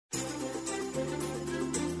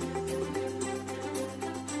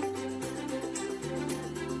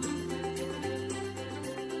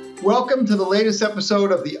Welcome to the latest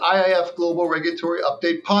episode of the IIF Global Regulatory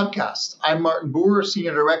Update podcast. I'm Martin Boer,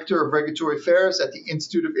 Senior Director of Regulatory Affairs at the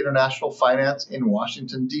Institute of International Finance in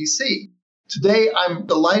Washington, D.C. Today, I'm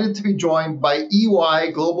delighted to be joined by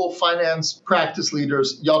EY Global Finance Practice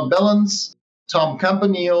Leaders Jan Bellens, Tom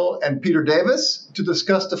Campanile, and Peter Davis to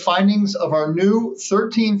discuss the findings of our new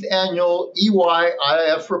 13th annual EY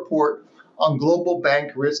IIF report on global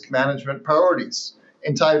bank risk management priorities,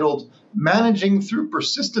 entitled Managing Through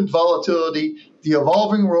Persistent Volatility, the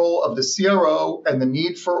Evolving Role of the CRO and the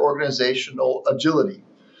Need for Organizational Agility.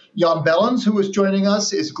 Jan Bellens, who is joining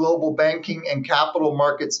us, is Global Banking and Capital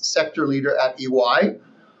Markets Sector Leader at EY.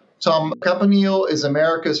 Tom Campanile is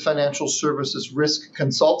America's Financial Services Risk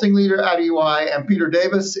Consulting Leader at EY, and Peter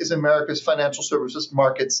Davis is America's Financial Services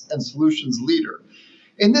Markets and Solutions Leader.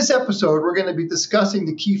 In this episode, we're going to be discussing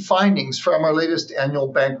the key findings from our latest annual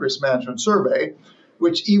Bank Risk Management Survey,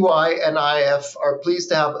 which EY and IIF are pleased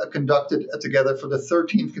to have conducted together for the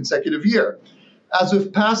 13th consecutive year. As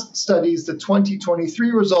with past studies, the 2023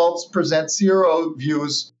 results present CRO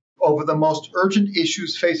views over the most urgent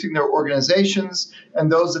issues facing their organizations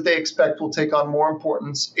and those that they expect will take on more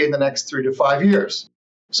importance in the next 3 to 5 years.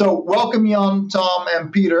 So welcome, Jan, Tom,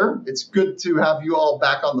 and Peter. It's good to have you all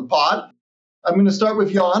back on the pod. I'm going to start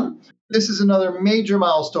with Jan. This is another major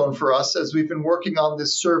milestone for us as we've been working on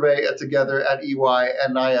this survey together at EY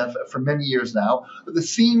and IIF for many years now. The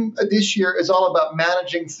theme this year is all about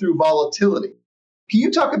managing through volatility. Can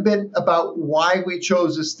you talk a bit about why we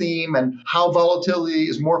chose this theme and how volatility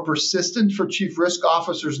is more persistent for chief risk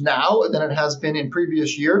officers now than it has been in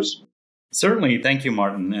previous years? Certainly. Thank you,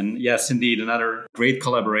 Martin. And yes, indeed, another great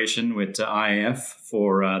collaboration with IIF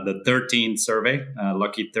for the 13th survey,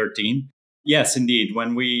 Lucky 13. Yes, indeed.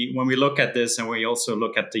 When we look at this and we also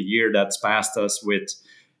look at the year that's passed us with,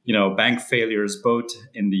 bank failures both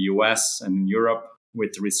in the US and in Europe,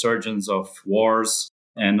 with the resurgence of wars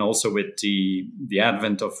and also with the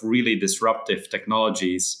advent of really disruptive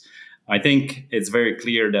technologies, I think it's very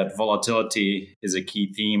clear that volatility is a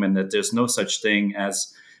key theme and that there's no such thing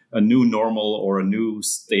as a new normal or a new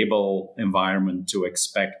stable environment to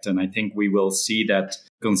expect. And I think we will see that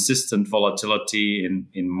consistent volatility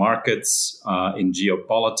in markets, in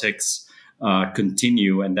geopolitics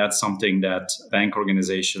continue. And that's something that bank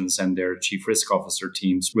organizations and their chief risk officer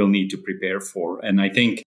teams will need to prepare for. And I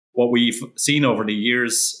think what we've seen over the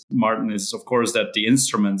years, Martin, is, of course, that the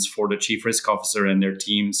instruments for the chief risk officer and their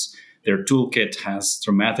teams, their toolkit has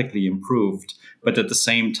dramatically improved. But at the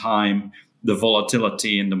same time, the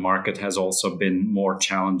volatility in the market has also been more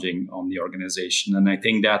challenging on the organization. And I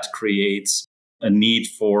think that creates a need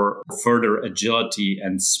for further agility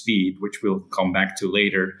and speed, which we'll come back to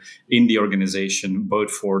later in the organization, both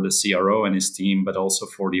for the CRO and his team, but also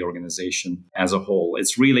for the organization as a whole.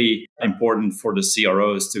 It's really important for the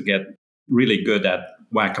CROs to get really good at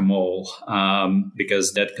whack-a-mole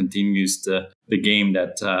because that continues the game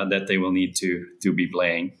that they will need to be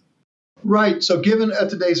playing. Right. So given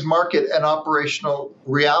today's market and operational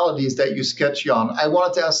realities that you sketched, Jan, I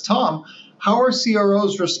wanted to ask Tom, how are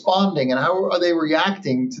CROs responding and how are they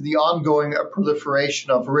reacting to the ongoing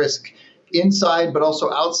proliferation of risk inside but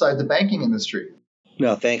also outside the banking industry?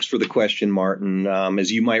 No, thanks for the question, Martin.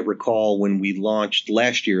 As you might recall, when we launched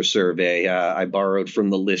last year's survey, I borrowed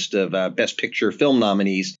from the list of Best Picture film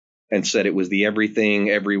nominees and said it was the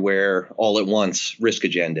everything, everywhere, all at once risk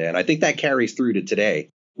agenda. And I think that carries through to today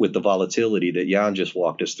with the volatility that Jan just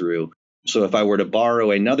walked us through. So if I were to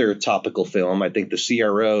borrow another topical film, I think the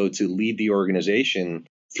CRO to lead the organization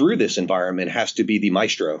through this environment has to be the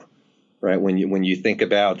maestro, right? When you think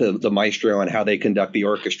about the maestro and how they conduct the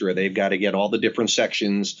orchestra, they've got to get all the different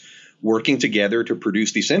sections working together to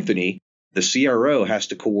produce the symphony. The CRO has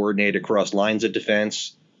to coordinate across lines of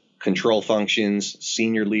defense, control functions,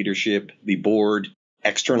 senior leadership, the board,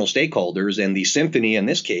 external stakeholders, and the symphony in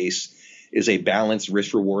this case is a balanced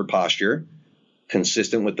risk-reward posture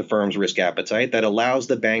consistent with the firm's risk appetite that allows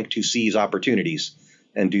the bank to seize opportunities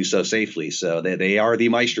and do so safely. So they are the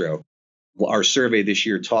maestro. Well, our survey this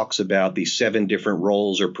year talks about the 7 different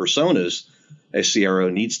roles or personas a CRO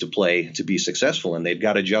needs to play to be successful, and they've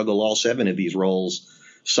got to juggle all 7 of these roles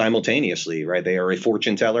simultaneously, right? They are a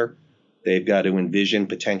fortune teller. They've got to envision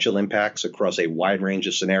potential impacts across a wide range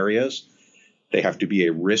of scenarios. They have to be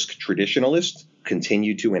a risk traditionalist,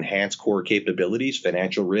 continue to enhance core capabilities.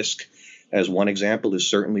 Financial risk, as one example, is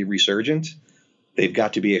certainly resurgent. They've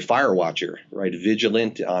got to be a fire watcher, right?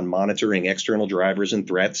 Vigilant on monitoring external drivers and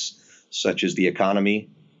threats, such as the economy,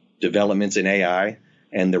 developments in AI,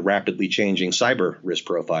 and the rapidly changing cyber risk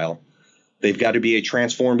profile. They've got to be a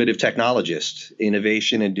transformative technologist.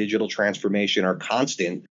 Innovation and digital transformation are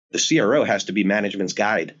constant. The CRO has to be management's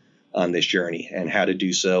guide on this journey and how to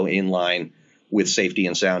do so in line with safety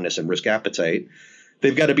and soundness and risk appetite.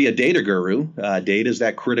 They've got to be a data guru. Data is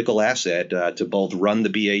that critical asset to both run the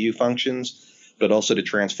BAU functions, but also to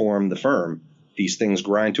transform the firm. These things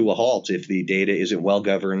grind to a halt if the data isn't well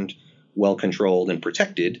governed, well controlled, and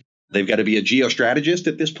protected. They've got to be a geostrategist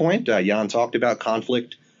at this point. Jan talked about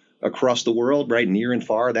conflict across the world, right, near and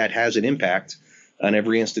far. That has an impact on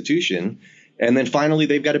every institution. And then finally,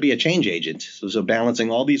 they've got to be a change agent. So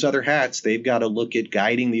balancing all these other hats, they've got to look at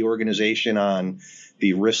guiding the organization on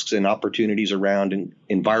the risks and opportunities around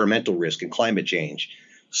environmental risk and climate change,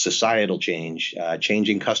 societal change,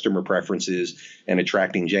 changing customer preferences, and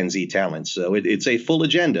attracting Gen Z talent. So it's a full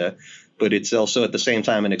agenda, but it's also at the same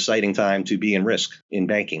time an exciting time to be in risk in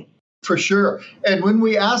banking. For sure. And when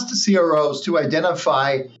we asked the CROs to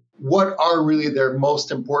identify what are really their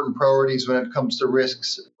most important priorities when it comes to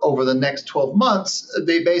risks over the next 12 months,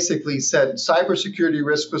 they basically said cybersecurity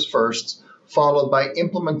risk was first, followed by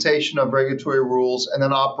implementation of regulatory rules, and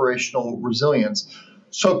then operational resilience.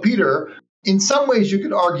 So, Peter, in some ways, you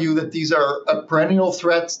could argue that these are perennial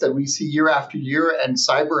threats that we see year after year, and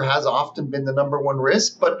cyber has often been the number one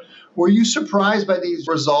risk. But were you surprised by these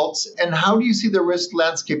results, and how do you see the risk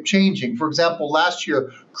landscape changing? For example, last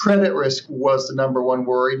year, credit risk was the number one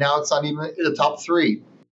worry. Now it's not even in the top three.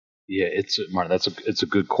 Yeah, Martin, it's a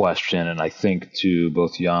good question. And I think to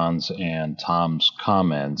both Jan's and Tom's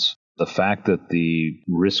comments, the fact that the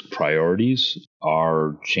risk priorities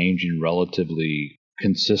are changing relatively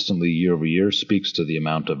consistently year over year speaks to the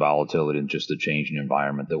amount of volatility and just the changing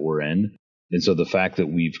environment that we're in. And so the fact that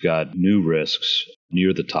we've got new risks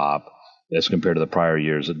near the top as compared to the prior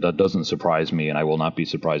years, that doesn't surprise me. And I will not be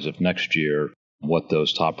surprised if next year what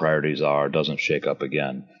those top priorities are doesn't shake up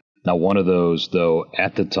again. Now, one of those, though,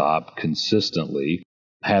 at the top consistently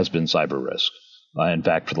has been cyber risk. In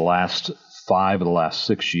fact, for the last 5 of the last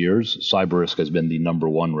 6 years, cyber risk has been the number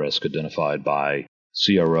one risk identified by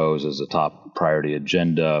CROs as a top priority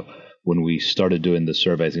agenda. When we started doing the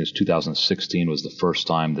survey, I think it was 2016 was the first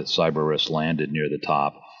time that cyber risk landed near the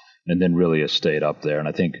top, and then really has stayed up there. And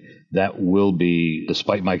I think that will be,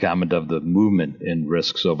 despite my comment of the movement in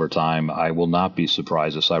risks over time, I will not be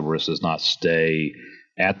surprised if cyber risk does not stay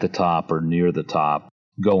at the top or near the top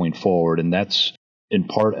going forward. And that's in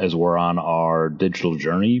part as we're on our digital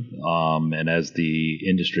journey, and as the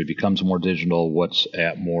industry becomes more digital, what's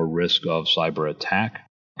at more risk of cyber attack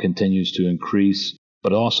continues to increase.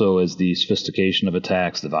 But also as the sophistication of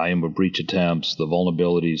attacks, the volume of breach attempts, the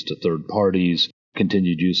vulnerabilities to third parties,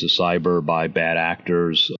 continued use of cyber by bad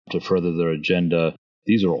actors to further their agenda,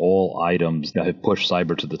 these are all items that have pushed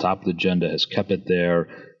cyber to the top of the agenda, has kept it there,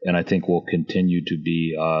 and I think will continue to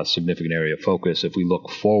be a significant area of focus. If we look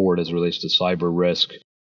forward as it relates to cyber risk,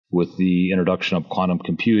 with the introduction of quantum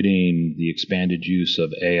computing, the expanded use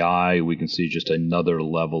of AI, we can see just another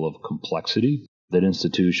level of complexity that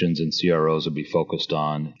institutions and CROs will be focused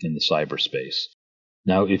on in the cyberspace.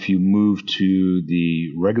 Now, if you move to the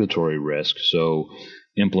regulatory risk, so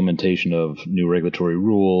implementation of new regulatory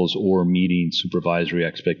rules or meeting supervisory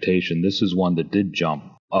expectation, this is one that did jump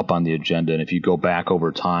up on the agenda. And if you go back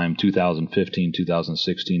over time, 2015,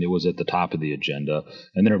 2016, it was at the top of the agenda.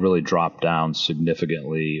 And then it really dropped down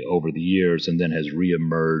significantly over the years and then has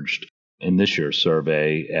reemerged in this year's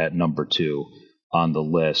survey at number 2 on the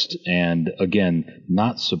list. And again,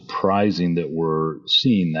 not surprising that we're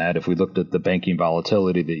seeing that. If we looked at the banking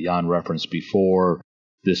volatility that Jan referenced before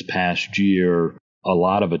this past year, a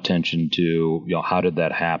lot of attention to, how did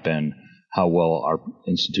that happen? How well are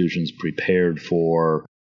institutions prepared for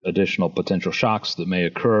additional potential shocks that may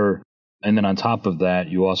occur? And then on top of that,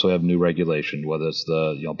 you also have new regulation, whether it's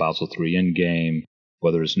the Basel III endgame,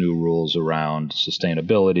 whether it's new rules around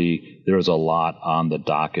sustainability. There is a lot on the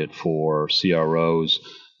docket for CROs.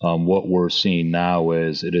 What we're seeing now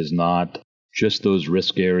is it is not just those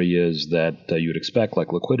risk areas that you would expect,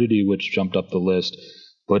 like liquidity, which jumped up the list,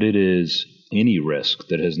 but it is any risk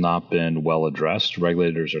that has not been well addressed.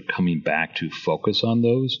 Regulators are coming back to focus on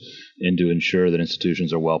those and to ensure that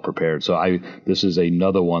institutions are well prepared. So this is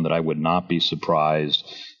another one that I would not be surprised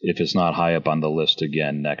if it's not high up on the list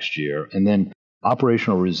again next year. And then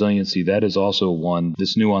operational resiliency, that is also one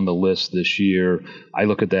that's new on the list this year. I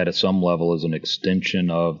look at that at some level as an extension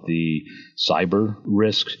of the cyber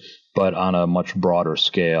risk, but on a much broader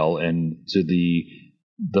scale. And to the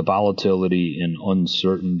volatility and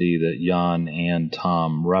uncertainty that Jan and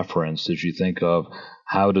Tom referenced, as you think of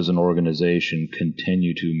how does an organization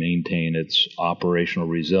continue to maintain its operational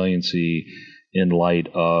resiliency in light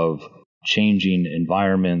of changing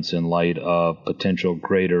environments, in light of potential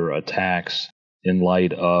greater attacks, in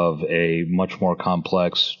light of a much more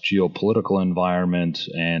complex geopolitical environment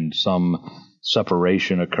and some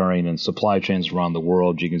separation occurring in supply chains around the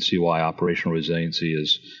world, you can see why operational resiliency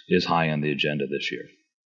is high on the agenda this year.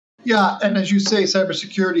 Yeah, and as you say,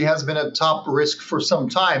 cybersecurity has been a top risk for some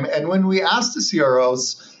time. And when we asked the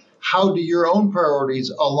CROs, how do your own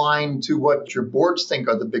priorities align to what your boards think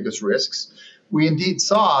are the biggest risks, we indeed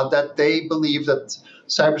saw that they believe that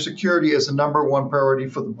cybersecurity is the number one priority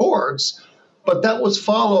for the boards. But that was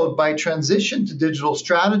followed by transition to digital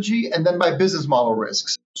strategy and then by business model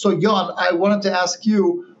risks. So, Jan, I wanted to ask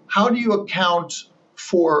you, how do you account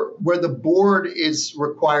for where the board is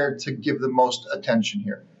required to give the most attention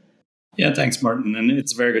here? Yeah, thanks, Martin. And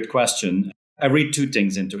it's a very good question. I read two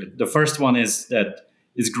things into it. The first one is that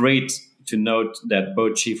it's great to note that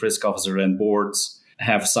both chief risk officer and boards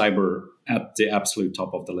have cyber at the absolute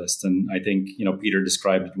top of the list. And I think, Peter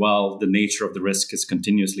described it well. The nature of the risk is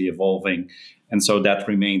continuously evolving. And so that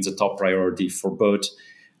remains a top priority for both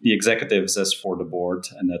the executives as for the board.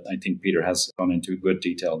 And that I think Peter has gone into good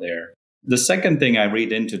detail there. The second thing I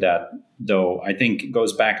read into that, though, I think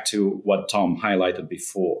goes back to what Tom highlighted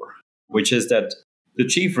before, which is that the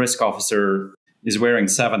chief risk officer is wearing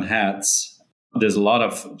 7 hats. There's a lot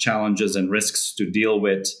of challenges and risks to deal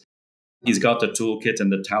with. He's got the toolkit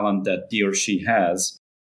and the talent that he or she has.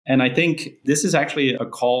 And I think this is actually a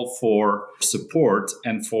call for support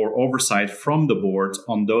and for oversight from the board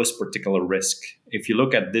on those particular risks. If you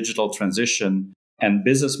look at digital transition and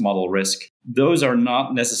business model risk, those are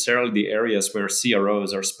not necessarily the areas where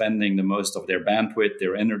CROs are spending the most of their bandwidth,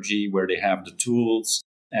 their energy, where they have the tools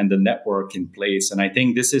and the network in place. And I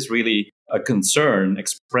think this is really a concern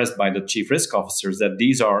expressed by the chief risk officers that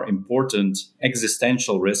these are important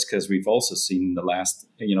existential risks, as we've also seen in the last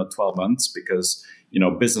 12 months, because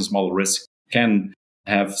business model risk can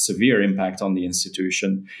have severe impact on the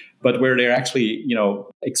institution, but where they're actually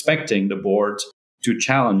expecting the board to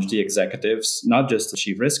challenge the executives, not just the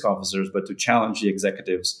chief risk officers, but to challenge the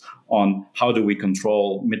executives on how do we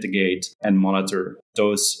control, mitigate, and monitor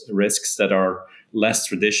those risks that are less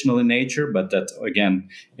traditional in nature, but that, again,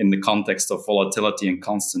 in the context of volatility and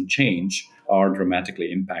constant change, are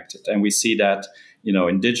dramatically impacted. And we see that,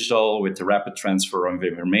 in digital with the rapid transfer of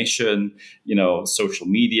information, social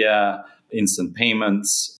media, instant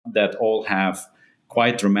payments, that all have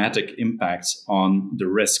quite dramatic impacts on the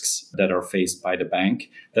risks that are faced by the bank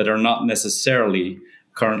that are not necessarily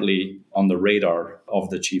currently on the radar of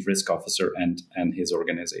the chief risk officer and his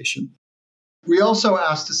organization. We also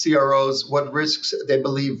asked the CROs what risks they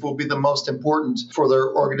believe will be the most important for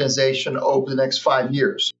their organization over the next 5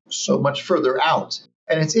 years, so much further out.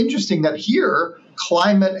 And it's interesting that here,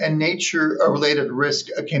 climate and nature-related risk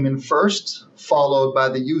came in first, followed by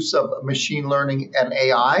the use of machine learning and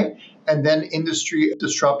AI, and then industry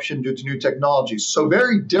disruption due to new technologies. So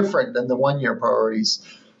very different than the one-year priorities.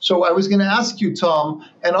 So I was going to ask you, Tom,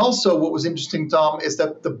 and also what was interesting, Tom, is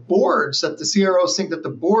that the CROs think that the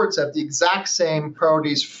boards have the exact same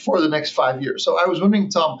priorities for the next 5 years. So I was wondering,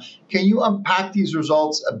 Tom, can you unpack these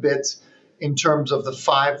results a bit in terms of the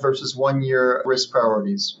 5 versus 1 year risk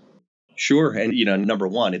priorities? Sure. And, number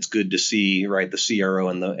one, it's good to see, right, the CRO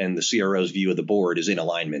and the CRO's view of the board is in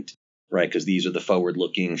alignment, right? Because these are the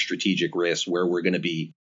forward-looking strategic risks where we're going to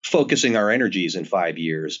be focusing our energies in 5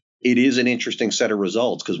 years. It is an interesting set of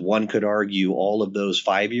results because one could argue all of those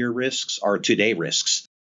 5-year risks are today risks.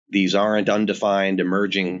 These aren't undefined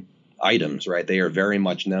emerging items, right? They are very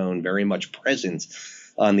much known, very much present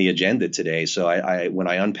on the agenda today. So I when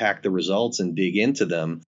I unpack the results and dig into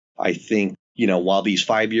them, I think, while these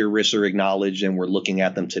 5-year risks are acknowledged and we're looking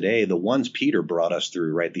at them today, the ones Peter brought us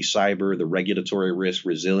through, right? The cyber, the regulatory risk,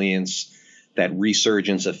 resilience, that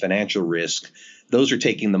resurgence of financial risk, those are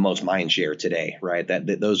taking the most mind share today, right?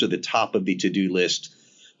 That those are the top of the to-do list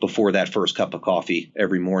before that first cup of coffee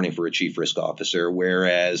every morning for a chief risk officer.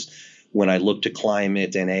 Whereas when I look to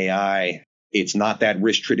climate and AI, it's not that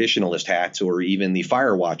risk traditionalist hat or even the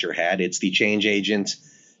fire watcher hat. It's the change agent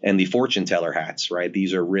and the fortune teller hats, right?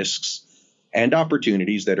 These are risks and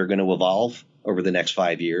opportunities that are going to evolve over the next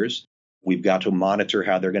 5 years. We've got to monitor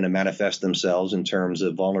how they're going to manifest themselves in terms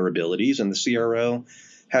of vulnerabilities, and the CRO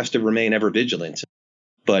has to remain ever vigilant.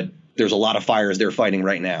 But there's a lot of fires they're fighting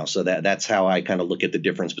right now. So that's how I kind of look at the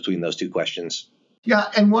difference between those two questions. Yeah,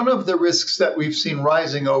 and one of the risks that we've seen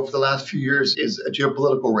rising over the last few years is a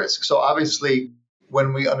geopolitical risk. So obviously,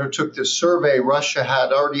 when we undertook this survey, Russia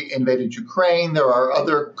had already invaded Ukraine. There are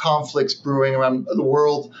other conflicts brewing around the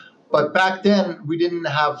world. But back then, we didn't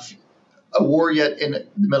have a war yet in the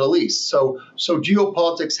Middle East. So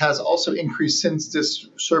geopolitics has also increased since this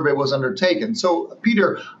survey was undertaken. So,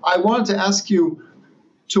 Peter, I wanted to ask you,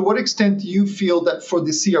 to what extent do you feel that for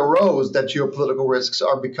the CROs that geopolitical risks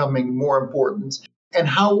are becoming more important, and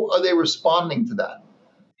how are they responding to that?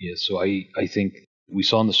 Yeah, so I think we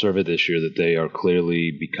saw in the survey this year that they are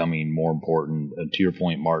clearly becoming more important. And to your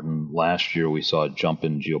point, Martin, last year we saw a jump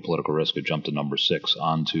in geopolitical risk, a jump to number 6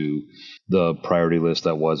 onto the priority list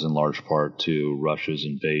that was in large part to Russia's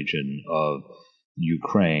invasion of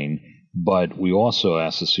Ukraine. But we also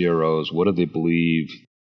asked the CROs, what do they believe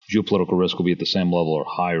geopolitical risk will be at the same level or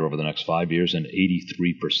higher over the next 5 years? And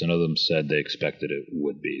 83% of them said they expected it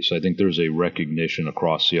would be. So I think there's a recognition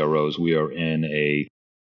across CROs we are in a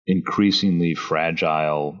increasingly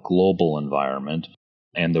fragile global environment,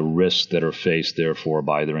 and the risks that are faced, therefore,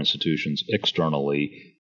 by their institutions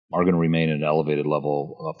externally are going to remain at an elevated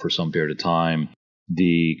level for some period of time.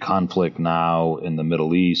 The conflict now in the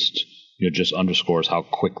Middle East, just underscores how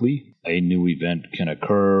quickly a new event can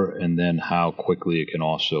occur, and then how quickly it can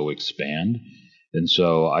also expand. And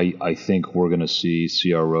so I think we're going to see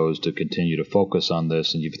CROs to continue to focus on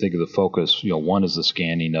this. And if you think of the focus, one is the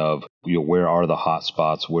scanning of, where are the hot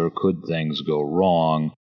spots? Where could things go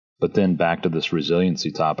wrong? But then back to this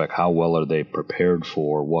resiliency topic, how well are they prepared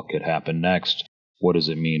for what could happen next? What does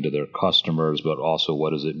it mean to their customers? But also, what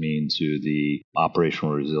does it mean to the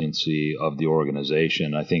operational resiliency of the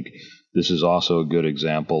organization? I think this is also a good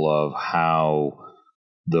example of how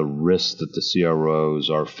the risks that the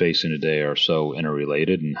CROs are facing today are so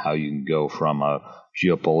interrelated, and how you can go from a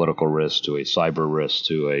geopolitical risk to a cyber risk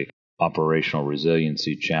to a operational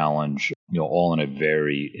resiliency challenge, all in a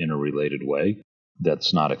very interrelated way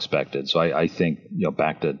that's not expected. So I think,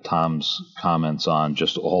 back to Tom's comments on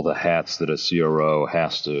just all the hats that a CRO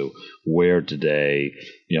has to wear today,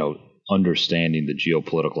 understanding the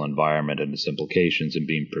geopolitical environment and its implications and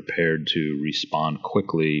being prepared to respond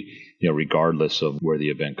quickly, regardless of where the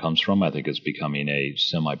event comes from, I think is becoming a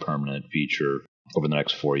semi-permanent feature over the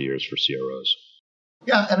next 4 years for CROs.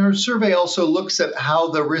 Yeah, and our survey also looks at how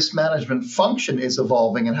the risk management function is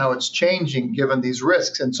evolving and how it's changing given these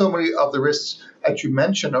risks. And so many of the risks that you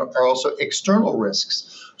mentioned are also external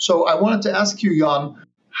risks. So I wanted to ask you, Jan,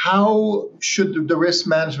 how should the risk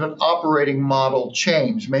management operating model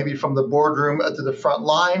change, maybe from the boardroom to the front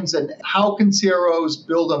lines? And how can CROs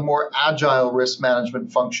build a more agile risk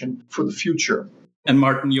management function for the future? And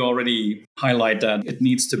Martin, you already highlight that it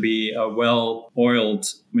needs to be a well-oiled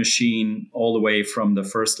machine all the way from the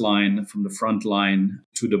first line, from the front line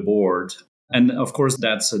to the board. And of course,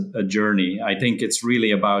 that's a journey. I think it's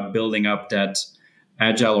really about building up that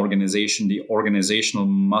agile organization, the organizational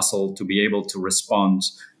muscle to be able to respond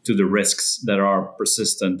to the risks that are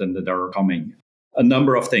persistent and that are coming. A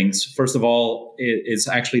number of things. First of all, it's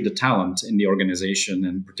actually the talent in the organization,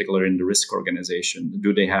 and particularly in the risk organization.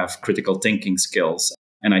 Do they have critical thinking skills?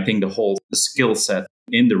 And I think the whole skill set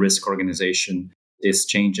in the risk organization is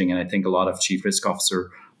changing. And I think a lot of chief risk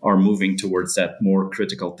officers are moving towards that more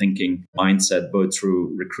critical thinking mindset, both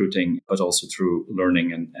through recruiting, but also through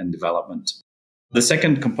learning and development. The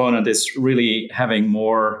second component is really having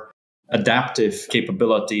more adaptive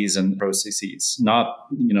capabilities and processes, not,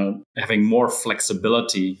 having more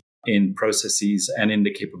flexibility in processes and in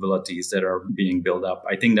the capabilities that are being built up.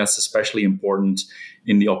 I think that's especially important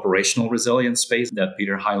in the operational resilience space that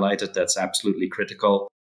Peter highlighted. That's absolutely critical,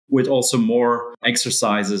 with also more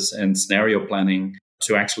exercises and scenario planning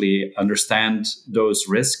to actually understand those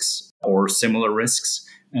risks or similar risks.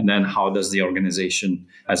 And then how does the organization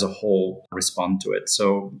as a whole respond to it?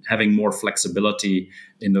 So having more flexibility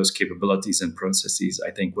in those capabilities and processes,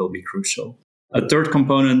 I think, will be crucial. A third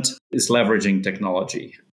component is leveraging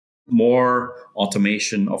technology, more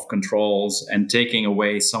automation of controls and taking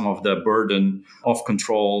away some of the burden of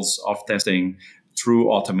controls, of testing through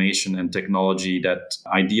automation and technology that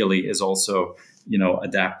ideally is also,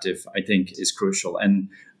 adaptive, I think is crucial. And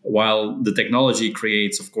while the technology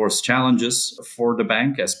creates, of course, challenges for the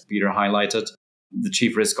bank, as Peter highlighted, the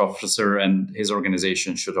chief risk officer and his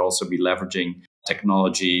organization should also be leveraging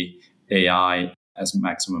technology, AI, as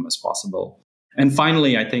maximum as possible. And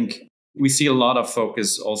finally, I think we see a lot of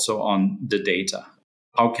focus also on the data.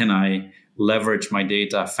 How can I leverage my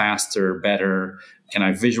data faster, better? Can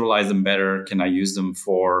I visualize them better? Can I use them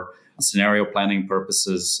for scenario planning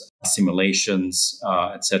purposes, simulations,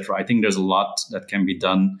 etc.? I think there's a lot that can be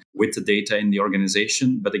done with the data in the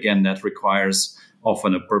organization. But again, that requires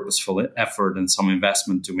often a purposeful effort and some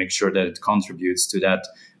investment to make sure that it contributes to that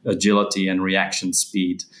agility and reaction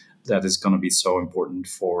speed that is going to be so important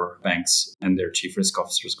for banks and their chief risk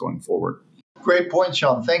officers going forward. Great point,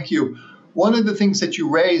 Sean. Thank you. One of the things that you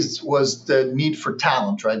raised was the need for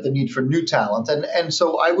talent, right? The need for new talent. And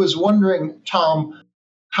so I was wondering, Tom,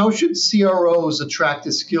 How should CROs attract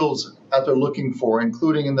the skills that they're looking for,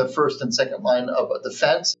 including in the first and second line of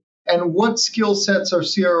defense? And what skill sets are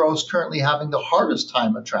CROs currently having the hardest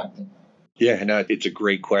time attracting? Yeah, no, it's a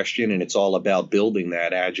great question, and it's all about building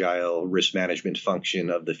that agile risk management function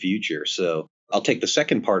of the future. So I'll take the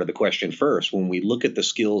second part of the question first. When we look at the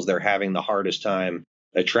skills they're having the hardest time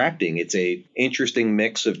attracting, it's a interesting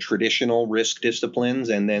mix of traditional risk disciplines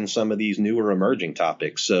and then some of these newer emerging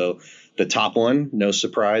topics. So the top one, no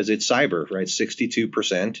surprise, it's cyber, right?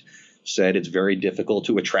 62% said it's very difficult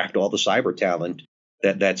to attract all the cyber talent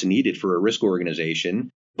that's needed for a risk organization.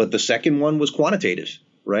 But the second one was quantitative,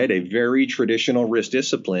 right? A very traditional risk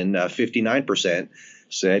discipline, 59%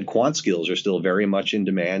 said quant skills are still very much in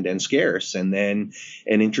demand and scarce. And then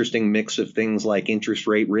an interesting mix of things like interest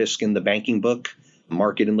rate risk in the banking book,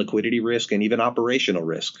 market and liquidity risk, and even operational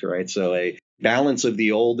risk, right? So a balance of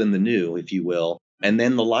the old and the new, if you will. And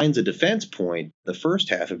then the lines of defense point, the first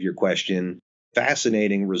half of your question,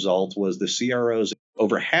 fascinating result was the CROs,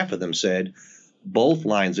 over half of them said both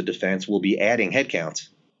lines of defense will be adding headcount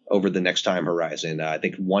over the next time horizon. I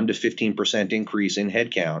think 1 to 15% increase in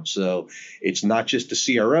headcount. So it's not just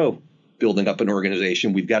the CRO building up an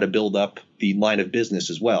organization. We've got to build up the line of business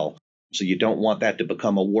as well. So you don't want that to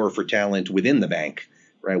become a war for talent within the bank,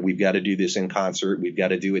 right? We've got to do this in concert. We've got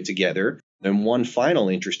to do it together. And one final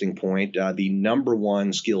interesting point, the number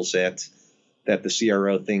one skill set that the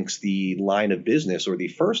CRO thinks the line of business or the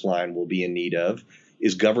first line will be in need of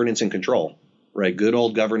is governance and control, right? Good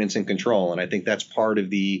old governance and control. And I think that's part of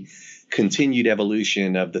the continued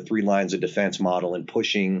evolution of the three lines of defense model and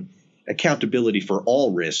pushing accountability for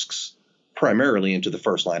all risks primarily into the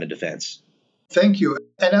first line of defense. Thank you.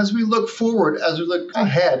 And as we look forward, as we look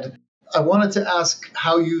ahead, I wanted to ask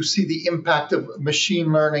how you see the impact of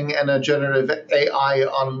machine learning and generative AI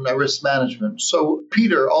on risk management. So,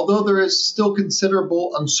 Peter, although there is still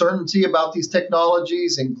considerable uncertainty about these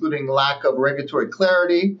technologies, including lack of regulatory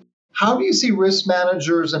clarity, how do you see risk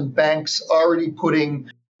managers and banks already putting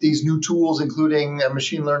these new tools, including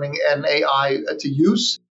machine learning and AI, to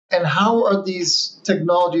use? And how are these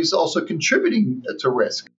technologies also contributing to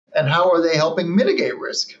risk? And how are they helping mitigate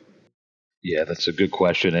risk? Yeah, that's a good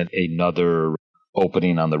question. And another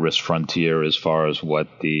opening on the risk frontier as far as what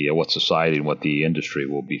society and what the industry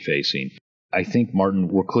will be facing. I think, Martin,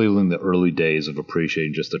 we're clearly in the early days of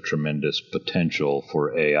appreciating just the tremendous potential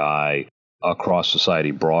for AI across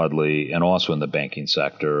society broadly and also in the banking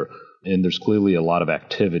sector. And there's clearly a lot of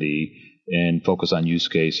activity and focus on use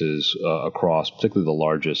cases across particularly the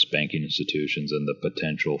largest banking institutions and the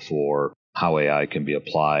potential for how AI can be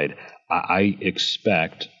applied. I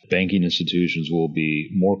expect banking institutions will be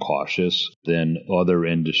more cautious than other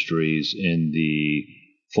industries in the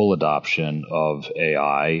full adoption of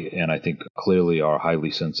AI, and I think clearly are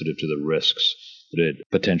highly sensitive to the risks that it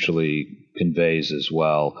potentially conveys as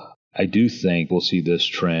well. I do think we'll see this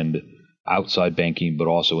trend outside banking, but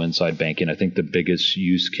also inside banking. I think the biggest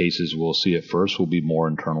use cases we'll see at first will be more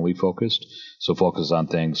internally focused. So focus on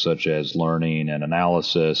things such as learning and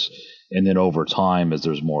analysis. And then over time, as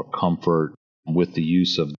there's more comfort with the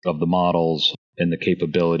use of the models and the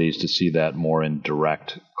capabilities to see that more in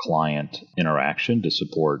direct client interaction to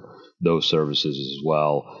support those services as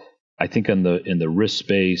well. I think in the risk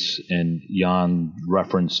space, and Jan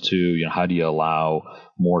reference to how do you allow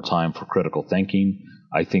more time for critical thinking,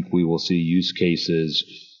 I think we will see use cases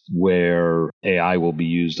where AI will be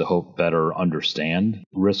used to help better understand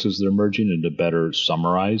risks as they're emerging and to better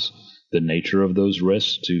summarize the nature of those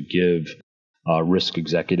risks to give risk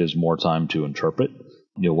executives more time to interpret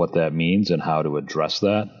what that means and how to address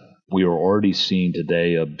that. We are already seeing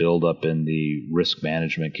today a buildup in the risk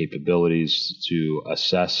management capabilities to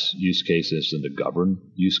assess use cases and to govern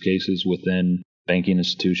use cases within banking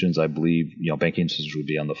institutions. I believe banking institutions would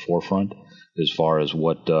be on the forefront as far as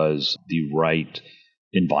what does the right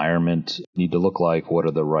environment need to look like, what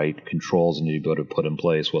are the right controls need to be put in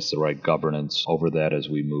place, what's the right governance over that as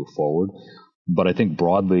we move forward. But I think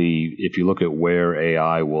broadly, if you look at where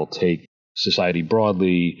AI will take society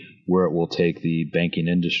broadly, where it will take the banking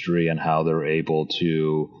industry and how they're able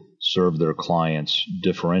to serve their clients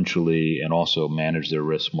differentially and also manage their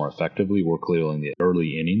risk more effectively, we're clearly in the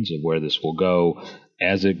early innings of where this will go.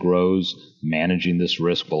 As it grows, managing this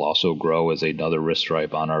risk will also grow as another risk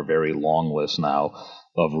stripe on our very long list now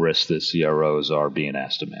of risks that CROs are being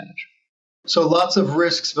asked to manage. So lots of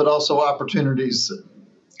risks, but also opportunities.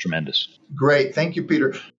 Tremendous. Great. Thank you,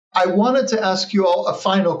 Peter. I wanted to ask you all a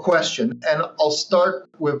final question, and I'll start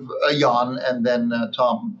with Jan and then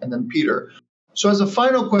Tom and then Peter. So as a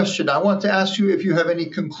final question, I want to ask you if you have any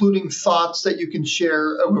concluding thoughts that you can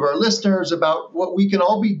share with our listeners about what we can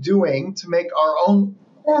all be doing to make our own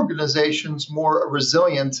organizations more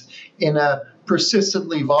resilient in a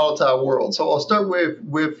persistently volatile world? So I'll start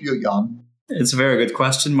with you, Jan. It's a very good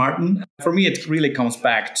question, Martin. For me, it really comes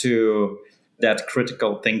back to that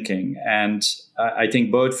critical thinking. And I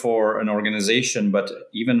think both for an organization, but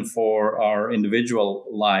even for our individual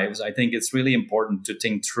lives, I think it's really important to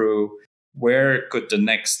think through where could the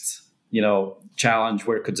next, challenge,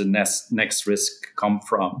 where could the next risk come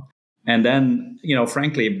from? And then,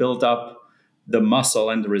 frankly, build up the muscle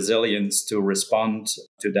and the resilience to respond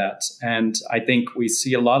to that. And I think we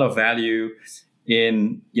see a lot of value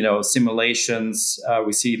in simulations.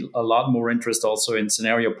 We see a lot more interest also in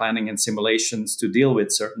scenario planning and simulations to deal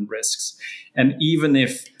with certain risks. And even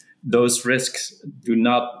if those risks do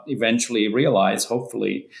not eventually realize,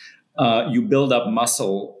 hopefully, you build up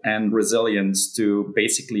muscle and resilience to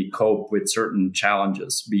basically cope with certain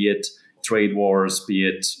challenges, be it trade wars, be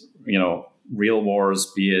it real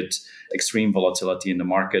wars, be it extreme volatility in the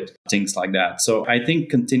market, things like that. So I think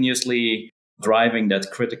continuously driving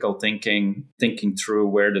that critical thinking through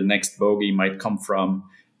where the next bogey might come from,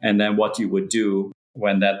 and then what you would do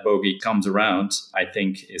when that bogey comes around, I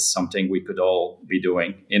think is something we could all be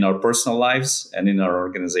doing in our personal lives and in our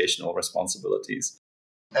organizational responsibilities.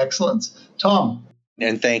 Excellent. Tom.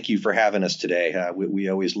 And thank you for having us today. We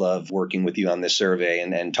always love working with you on this survey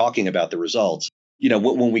and talking about the results.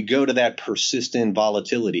 When we go to that persistent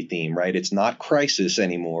volatility theme, right, it's not crisis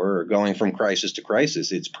anymore or going from crisis to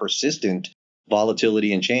crisis. It's persistent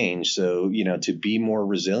volatility and change. So, to be more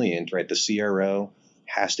resilient, right, the CRO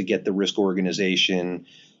has to get the risk organization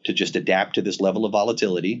to just adapt to this level of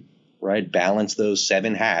volatility, right? Balance those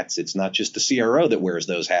 7 hats. It's not just the CRO that wears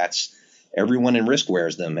those hats. Everyone in risk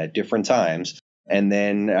wears them at different times. And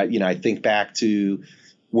then, I think back to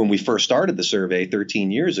when we first started the survey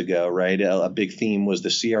 13 years ago, right, a big theme was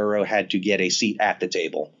the CRO had to get a seat at the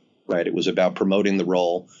table, right? It was about promoting the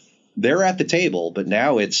role. They're at the table, but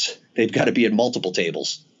now they've got to be at multiple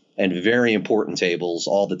tables and very important tables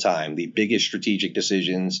all the time. The biggest strategic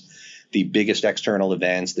decisions, the biggest external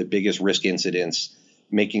events, the biggest risk incidents,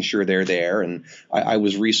 making sure they're there. And I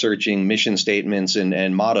was researching mission statements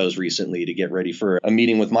and mottos recently to get ready for a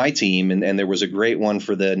meeting with my team. And there was a great one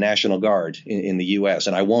for the National Guard in the U.S.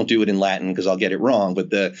 And I won't do it in Latin because I'll get it wrong. But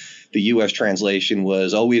the U.S. translation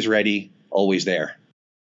was always ready, always there.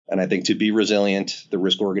 And I think to be resilient, the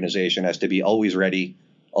risk organization has to be always ready,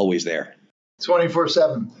 always there.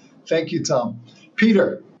 24/7. Thank you, Tom.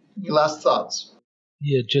 Peter, your last thoughts.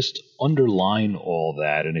 Yeah, just underline all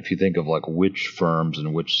that. And if you think of which firms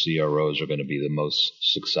and which CROs are going to be the most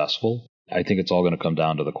successful, I think it's all going to come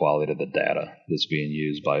down to the quality of the data that's being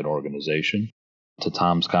used by an organization. To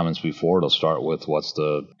Tom's comments before, it'll start with what's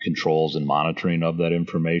the controls and monitoring of that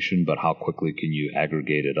information, but how quickly can you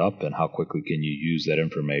aggregate it up and how quickly can you use that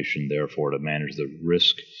information, therefore, to manage the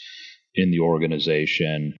risk in the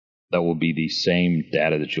organization. That will be the same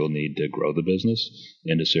data that you'll need to grow the business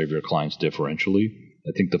and to serve your clients differentially.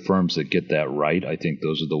 I think the firms that get that right, I think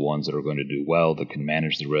those are the ones that are going to do well, that can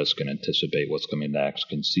manage the risk and anticipate what's coming next,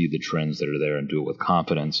 can see the trends that are there and do it with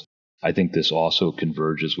confidence. I think this also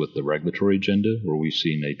converges with the regulatory agenda, where we've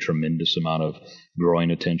seen a tremendous amount of growing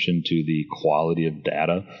attention to the quality of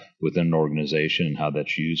data within an organization and how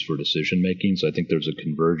that's used for decision making. So I think there's a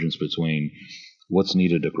convergence between what's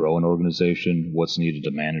needed to grow an organization, what's needed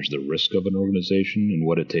to manage the risk of an organization, and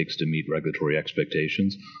what it takes to meet regulatory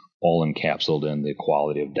expectations, all encapsulated in the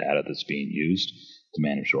quality of data that's being used to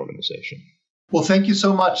manage the organization. Well, thank you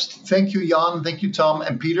so much. Thank you, Jan. Thank you, Tom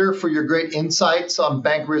and Peter, for your great insights on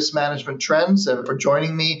bank risk management trends and for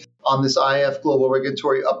joining me on this IIF Global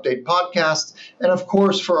Regulatory Update podcast. And of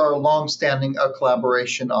course, for our long-standing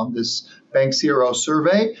collaboration on this Bank CRO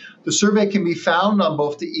survey. The survey can be found on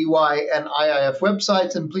both the EY and IIF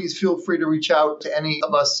websites, and please feel free to reach out to any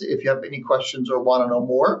of us if you have any questions or want to know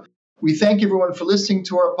more. We thank everyone for listening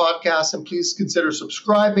to our podcast, and please consider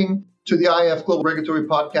subscribing to the IIF Global Regulatory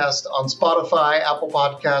Podcast on Spotify, Apple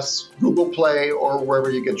Podcasts, Google Play, or wherever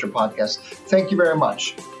you get your podcasts. Thank you very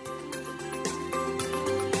much.